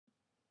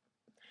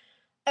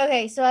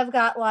Okay, so I've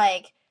got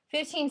like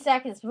 15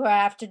 seconds before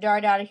I have to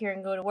dart out of here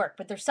and go to work.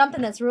 But there's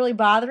something that's really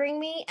bothering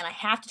me, and I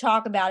have to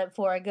talk about it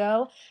before I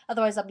go.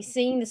 Otherwise, I'll be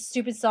singing this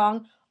stupid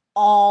song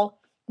all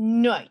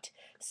night.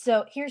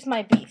 So here's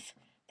my beef: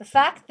 the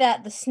fact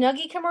that the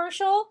Snuggie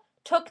commercial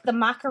took the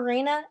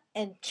Macarena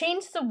and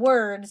changed the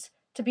words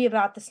to be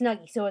about the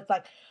Snuggie. So it's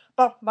like,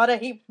 bum, bada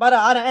heap, bada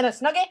hada, and a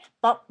Snuggie,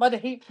 bum, bada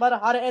heap,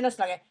 bada hada, and a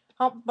Snuggie,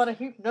 hump, bada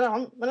heap,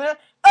 oh,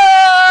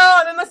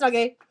 I'm in my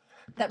Snuggie.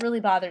 That really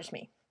bothers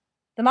me.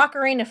 The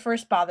Macarena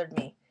first bothered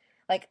me.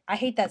 Like, I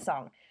hate that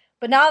song.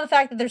 But now the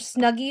fact that there's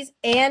Snuggies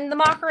and the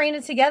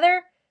Macarena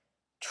together,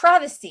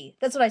 travesty.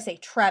 That's what I say,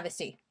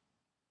 travesty.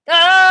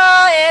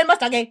 Ah, and my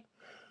Snuggie.